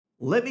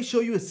Let me show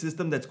you a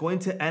system that's going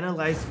to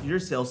analyze your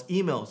sales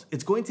emails.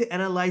 It's going to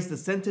analyze the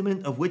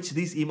sentiment of which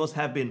these emails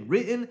have been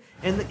written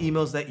and the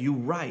emails that you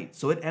write.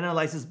 So it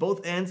analyzes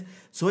both ends,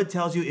 so it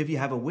tells you if you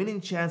have a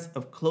winning chance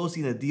of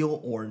closing a deal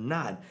or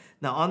not.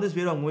 Now on this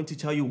video, I'm going to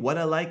tell you what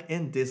I like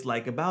and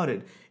dislike about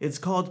it. It's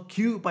called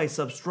Q by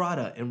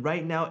Substrata, and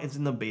right now it's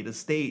in the beta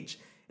stage.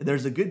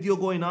 There's a good deal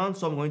going on,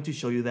 so I'm going to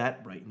show you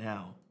that right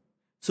now.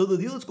 So the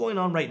deal that's going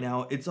on right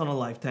now, it's on a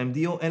lifetime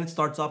deal and it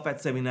starts off at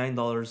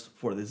 $79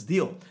 for this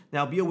deal.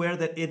 Now be aware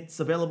that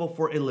it's available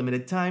for a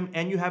limited time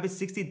and you have a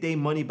 60-day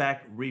money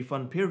back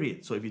refund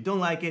period. So if you don't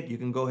like it, you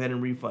can go ahead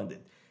and refund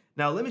it.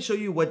 Now let me show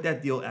you what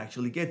that deal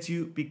actually gets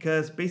you,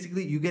 because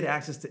basically you get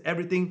access to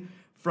everything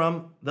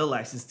from the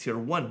license tier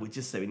 1, which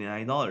is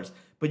 $79.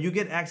 But you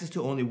get access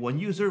to only one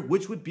user,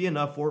 which would be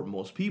enough for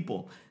most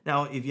people.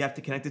 Now, if you have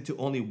to connect it to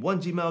only one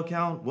Gmail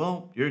account,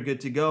 well, you're good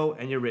to go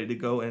and you're ready to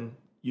go and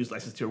use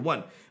license tier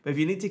 1. But if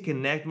you need to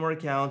connect more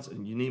accounts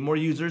and you need more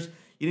users,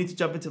 you need to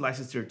jump into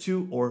license tier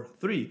 2 or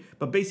 3.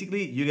 But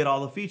basically, you get all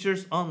the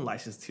features on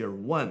license tier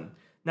 1.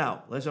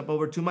 Now, let's jump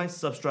over to my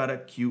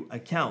Substrata Q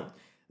account.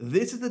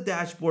 This is the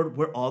dashboard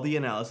where all the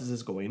analysis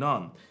is going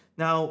on.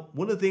 Now,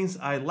 one of the things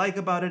I like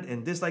about it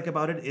and dislike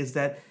about it is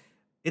that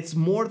it's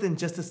more than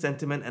just a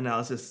sentiment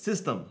analysis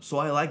system. So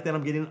I like that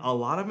I'm getting a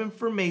lot of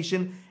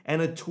information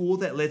and a tool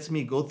that lets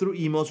me go through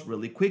emails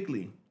really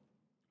quickly.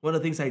 One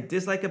of the things I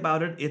dislike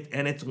about it,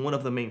 and it's one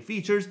of the main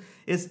features,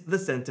 is the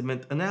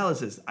sentiment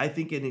analysis. I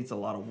think it needs a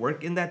lot of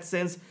work in that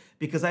sense,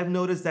 because I've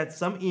noticed that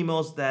some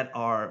emails that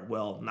are,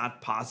 well, not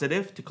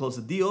positive to close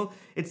a deal,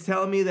 it's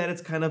telling me that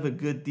it's kind of a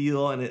good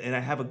deal and I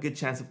have a good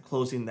chance of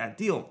closing that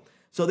deal.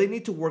 So they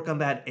need to work on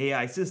that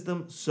AI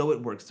system so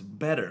it works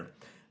better.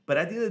 But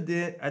at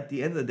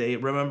the end of the day,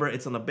 remember,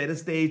 it's on a beta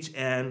stage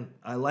and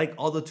I like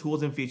all the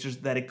tools and features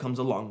that it comes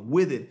along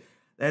with it.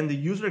 And the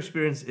user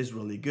experience is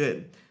really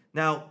good.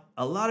 Now,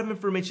 a lot of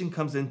information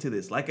comes into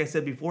this. Like I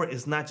said before,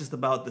 it's not just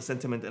about the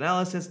sentiment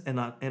analysis and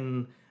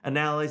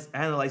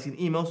analyzing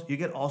emails. You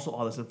get also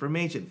all this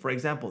information. For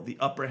example, the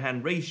upper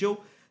hand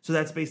ratio. So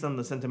that's based on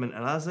the sentiment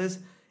analysis.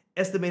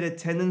 Estimated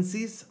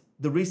tendencies,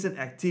 the recent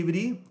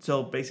activity.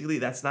 So basically,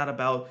 that's not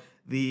about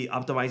the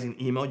optimizing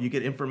email. You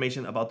get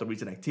information about the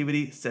recent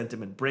activity,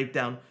 sentiment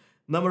breakdown,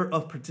 number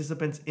of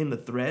participants in the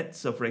thread.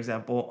 So for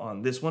example,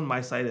 on this one,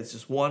 my site is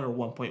just 1 or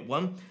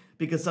 1.1.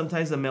 Because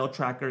sometimes the mail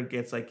tracker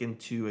gets like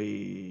into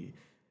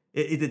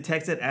it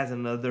detects it as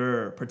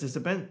another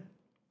participant.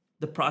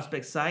 The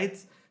prospect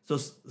sites, so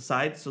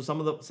some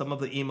of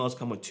the emails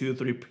come with 2 or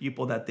 3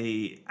 people that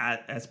they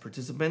add as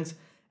participants,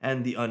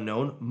 and the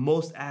unknown,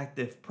 most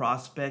active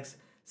prospects,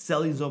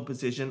 selling zone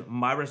position,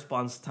 my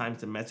response time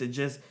to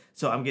messages.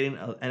 So I'm getting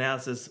an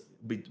analysis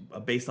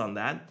based on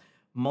that.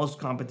 Most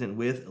competent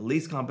with,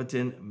 least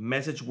competent,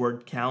 message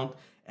word count,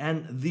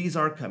 and these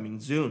are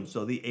coming soon.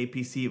 So the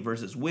APC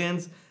versus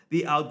wins,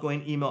 the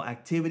outgoing email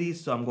activity.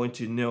 So I'm going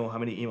to know how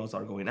many emails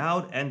are going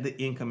out and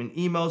the incoming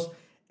emails,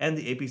 and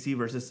the APC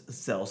versus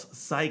sales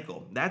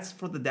cycle. That's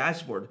for the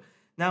dashboard.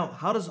 Now,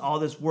 how does all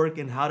this work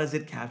and how does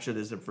it capture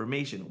this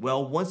information?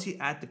 Well, once you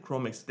add the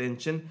Chrome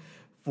extension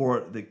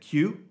for the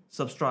Q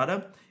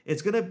Substrata,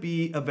 it's gonna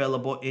be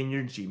available in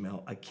your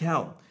Gmail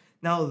account.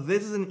 Now,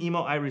 this is an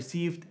email I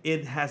received.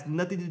 It has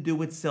nothing to do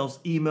with sales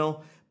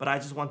email, but I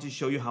just want to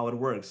show you how it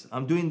works.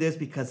 I'm doing this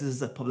because this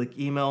is a public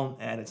email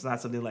and it's not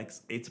something like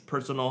it's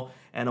personal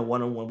and a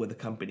one-on-one with the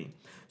company.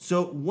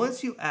 So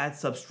once you add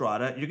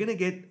Substrata, you're gonna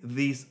get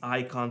these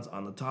icons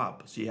on the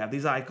top. So you have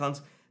these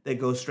icons that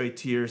go straight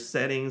to your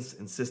settings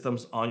and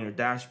systems on your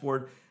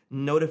dashboard,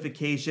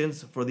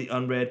 notifications for the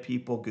unread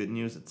people, good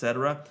news,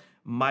 etc.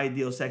 My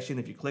deal section,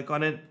 if you click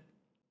on it,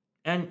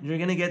 and you're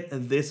gonna get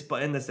this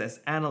button that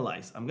says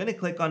Analyze. I'm gonna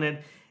click on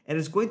it and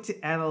it's going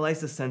to analyze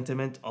the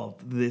sentiment of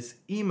this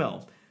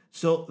email.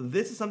 So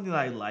this is something that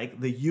I like.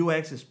 The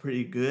UX is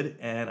pretty good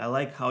and I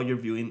like how you're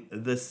viewing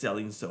the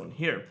selling zone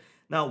here.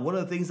 Now, one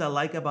of the things I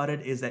like about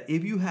it is that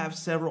if you have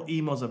several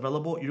emails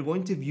available, you're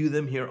going to view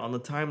them here on the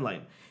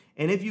timeline.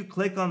 And if you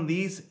click on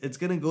these, it's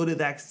gonna go to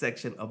that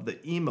section of the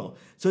email.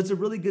 So it's a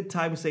really good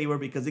time saver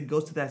because it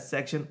goes to that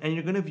section and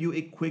you're gonna view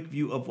a quick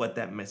view of what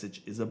that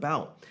message is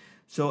about.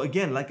 So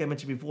again, like I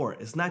mentioned before,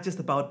 it's not just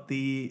about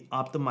the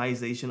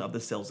optimization of the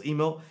sales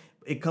email.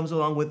 It comes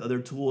along with other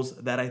tools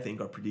that I think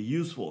are pretty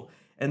useful.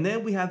 And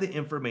then we have the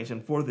information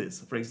for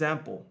this. For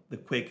example, the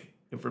quick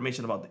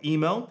information about the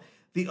email,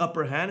 the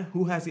upper hand,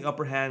 who has the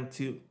upper hand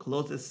to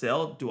close the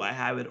sale? Do I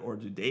have it or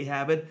do they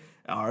have it?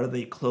 Are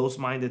they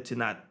close-minded to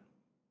not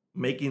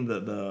making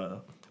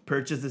the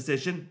purchase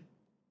decision,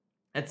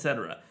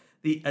 etc.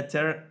 The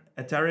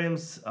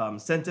Ethereum's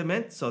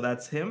sentiment, so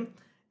that's him,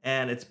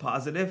 and it's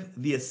positive.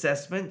 The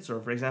assessment, so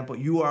for example,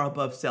 you are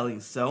above selling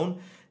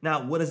zone.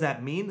 Now, what does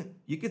that mean?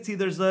 You can see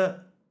there's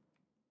a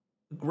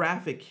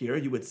graphic here,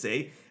 you would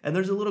say, and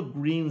there's a little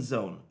green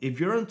zone. If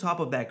you're on top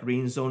of that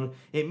green zone,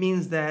 it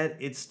means that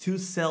it's too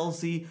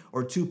salesy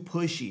or too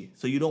pushy,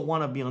 so you don't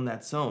want to be on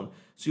that zone.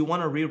 So you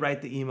want to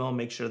rewrite the email,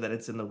 make sure that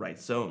it's in the right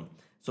zone.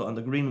 So on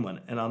the green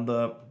one, and on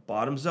the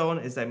bottom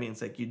zone, that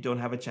means like you don't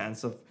have a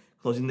chance of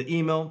Closing the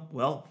email,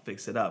 well,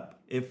 fix it up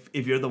if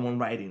you're the one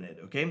writing it,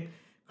 okay?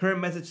 Current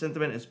message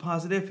sentiment is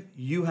positive.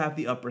 You have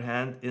the upper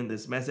hand in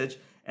this message.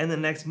 And the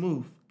next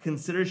move,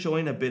 consider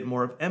showing a bit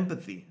more of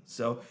empathy.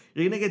 So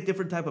you're gonna get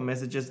different type of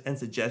messages and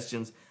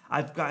suggestions.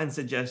 I've gotten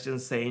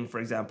suggestions saying, for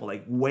example,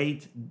 like,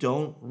 wait,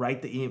 don't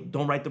write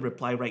the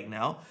reply right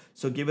now.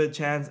 So give it a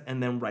chance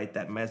and then write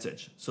that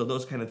message. So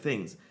those kind of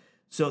things.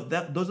 So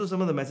those are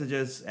some of the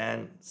messages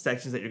and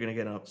sections that you're gonna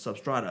get on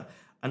Substrata.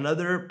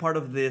 Another part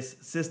of this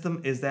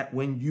system is that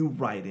when you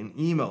write an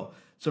email.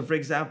 So for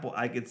example,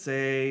 I could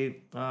say,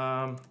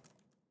 I'm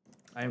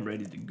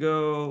ready to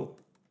go.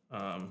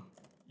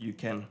 You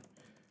can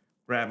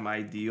grab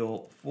my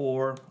deal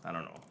for, I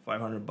don't know,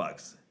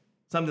 $500,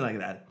 something like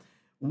that.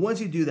 Once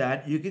you do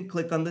that, you can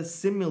click on the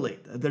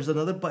simulate. There's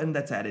another button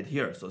that's added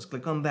here. So let's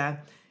click on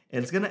that.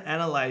 And it's gonna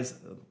analyze,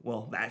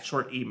 well, that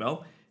short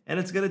email. And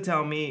it's gonna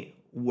tell me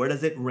where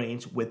does it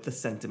range with the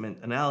sentiment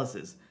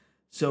analysis.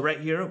 So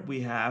right here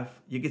we have,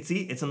 you can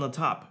see it's on the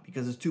top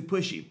because it's too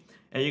pushy.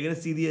 And you're gonna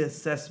see the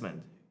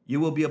assessment. You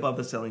will be above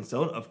the selling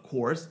zone, of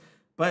course,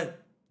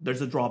 but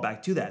there's a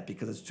drawback to that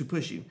because it's too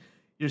pushy.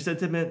 Your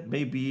sentiment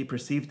may be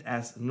perceived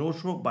as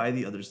neutral by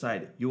the other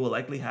side. You will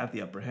likely have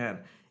the upper hand.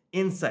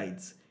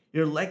 Insights.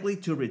 You're likely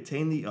to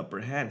retain the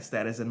upper hand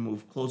status and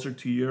move closer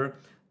to your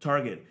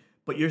target,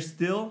 but you're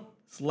still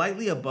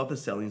slightly above the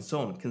selling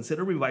zone.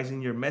 Consider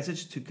revising your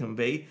message to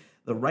convey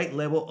the right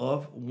level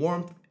of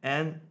warmth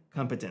and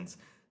competence.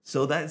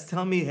 So that's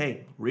telling me,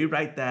 hey,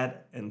 rewrite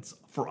that. And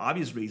for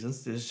obvious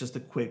reasons, this is just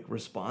a quick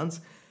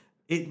response.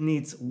 It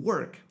needs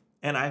work.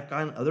 And I've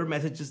gotten other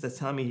messages that's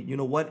telling me, you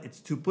know what, it's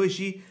too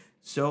pushy,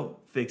 so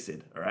fix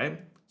it, all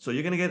right? So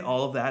you're gonna get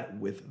all of that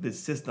with this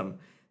system.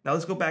 Now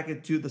let's go back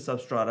into the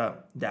Substrata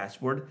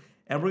dashboard,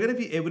 and we're gonna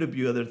be able to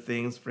view other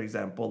things, for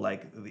example,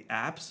 like the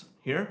apps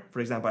here.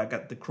 For example, I've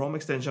got the Chrome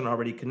extension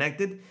already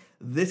connected.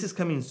 This is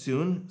coming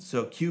soon,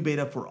 so Q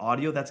beta for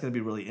audio, that's gonna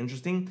be really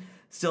interesting.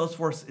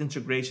 Salesforce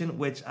integration,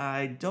 which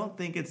I don't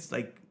think it's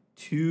like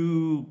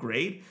too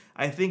great.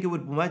 I think it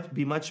would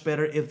be much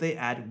better if they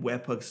add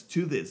webhooks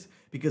to this,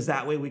 because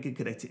that way we can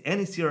connect to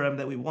any CRM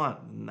that we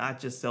want, not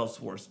just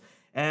Salesforce.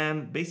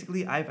 And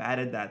basically I've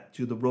added that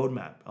to the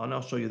roadmap, and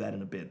I'll show you that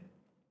in a bit.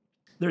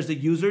 There's the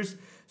users.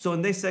 So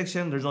in this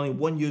section, there's only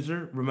one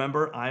user.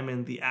 Remember, I'm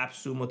in the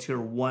AppSumo Tier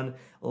 1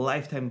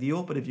 lifetime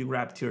deal, but if you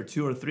grab Tier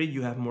 2 or 3,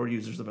 you have more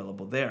users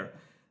available there.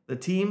 The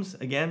teams,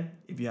 again,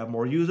 if you have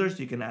more users,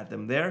 you can add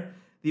them there.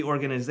 The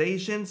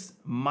organizations,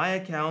 my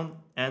account,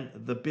 and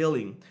the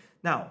billing.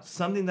 Now,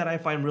 something that I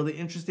find really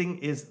interesting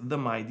is the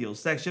My Deals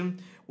section,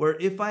 where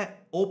if I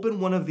open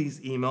one of these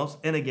emails,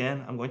 and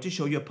again, I'm going to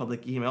show you a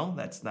public email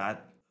that's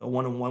not a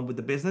one-on-one with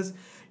the business,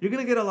 you're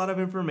gonna get a lot of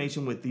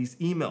information with these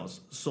emails.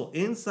 So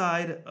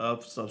inside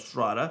of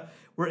Substrata,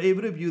 we're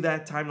able to view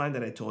that timeline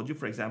that I told you.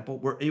 For example,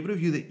 we're able to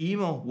view the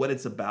email, what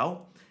it's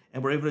about,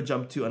 and we're able to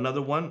jump to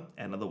another one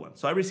and another one.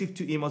 So I received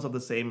 2 emails of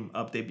the same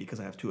update because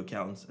I have 2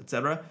 accounts,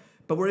 etc.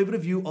 But we're able to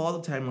view all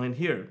the timeline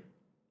here.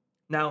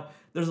 Now,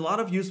 there's a lot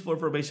of useful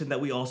information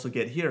that we also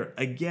get here.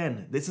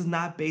 Again, this is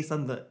not based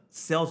on the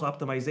sales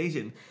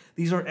optimization.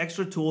 These are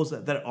extra tools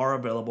that are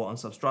available on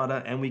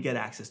Substrata, and we get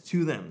access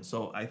to them.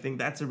 So I think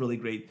that's a really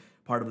great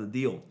part of the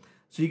deal.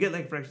 So you get,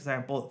 like, for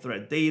example,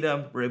 thread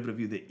data. We're able to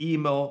view the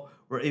email.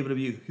 We're able to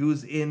view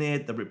who's in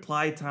it, the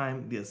reply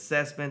time, the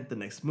assessment, the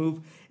next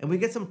move, and we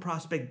get some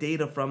prospect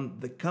data from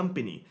the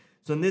company.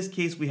 So in this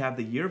case, we have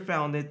the year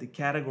founded, the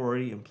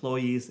category,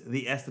 employees,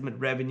 the estimate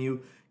revenue,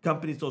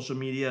 company social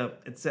media,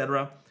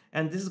 etc.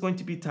 And this is going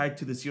to be tied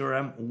to the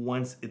CRM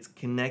once it's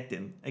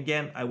connected.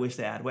 Again, I wish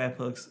they add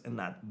webhooks and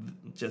not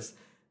just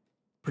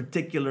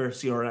particular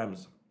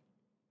CRMs.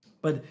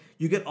 But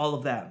you get all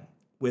of that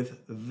with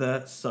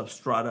the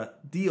Substrata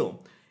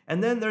deal.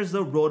 And then there's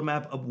the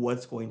roadmap of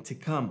what's going to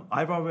come.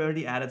 I've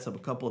already added some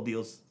couple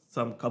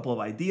of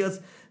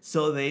ideas,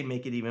 so they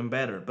make it even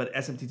better. But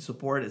SMT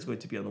support is going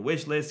to be on the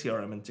wish list,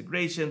 CRM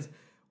integrations,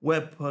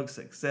 webhooks,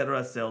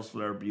 etc.,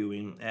 Salesforce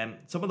viewing, and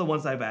some of the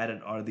ones I've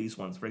added are these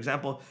ones. For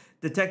example,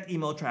 detect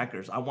email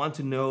trackers. I want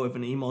to know if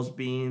an email is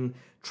being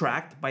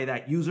tracked by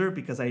that user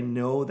because I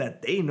know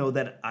that they know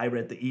that I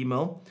read the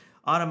email.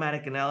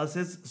 Automatic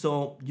analysis.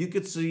 So you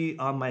could see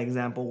on my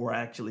example where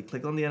I actually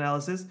click on the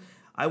analysis.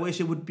 I wish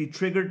it would be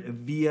triggered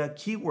via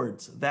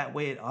keywords. That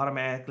way it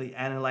automatically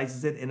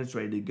analyzes it and it's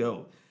ready to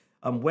go.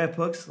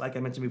 Webhooks, like I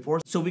mentioned before,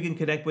 so we can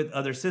connect with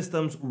other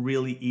systems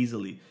really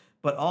easily.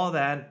 But all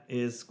that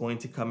is going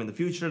to come in the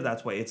future.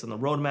 That's why it's on the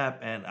roadmap,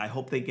 and I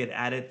hope they get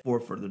added for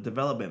further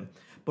development.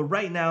 But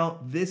right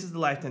now, this is the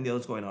lifetime deal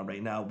that's going on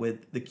right now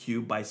with the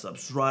Q by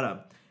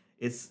Substrata.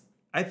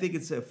 I think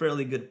it's a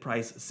fairly good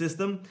price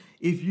system.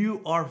 If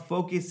you are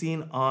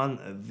focusing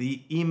on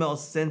the email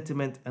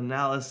sentiment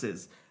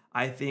analysis,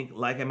 I think,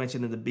 like I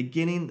mentioned in the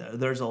beginning,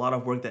 there's a lot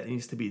of work that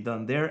needs to be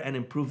done there and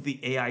improve the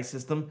AI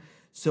system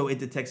so it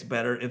detects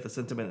better if the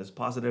sentiment is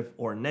positive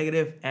or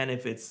negative, and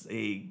if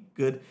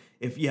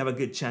you have a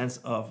good chance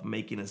of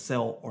making a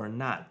sale or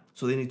not.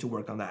 So they need to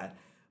work on that.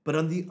 But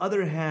on the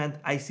other hand,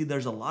 I see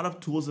there's a lot of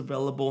tools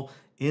available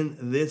in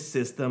this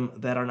system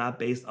that are not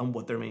based on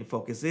what their main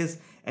focus is.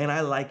 And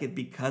I like it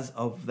because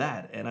of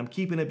that. And I'm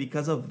keeping it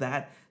because of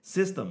that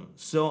system.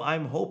 So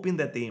I'm hoping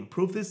that they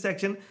improve this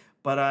section,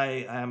 but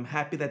I am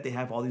happy that they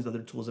have all these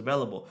other tools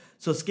available.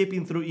 So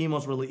skipping through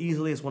emails really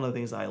easily is one of the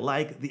things I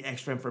like. The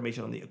extra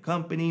information on the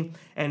company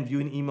and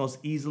viewing emails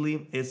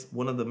easily is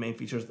one of the main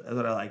features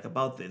that I like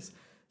about this.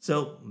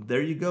 So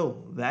there you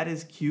go. That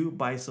is Q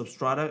by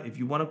Substrata. If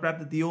you want to grab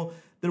the deal,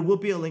 there will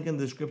be a link in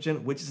the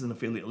description, which is an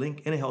affiliate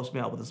link, and it helps me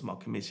out with a small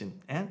commission.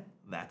 And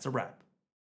that's a wrap.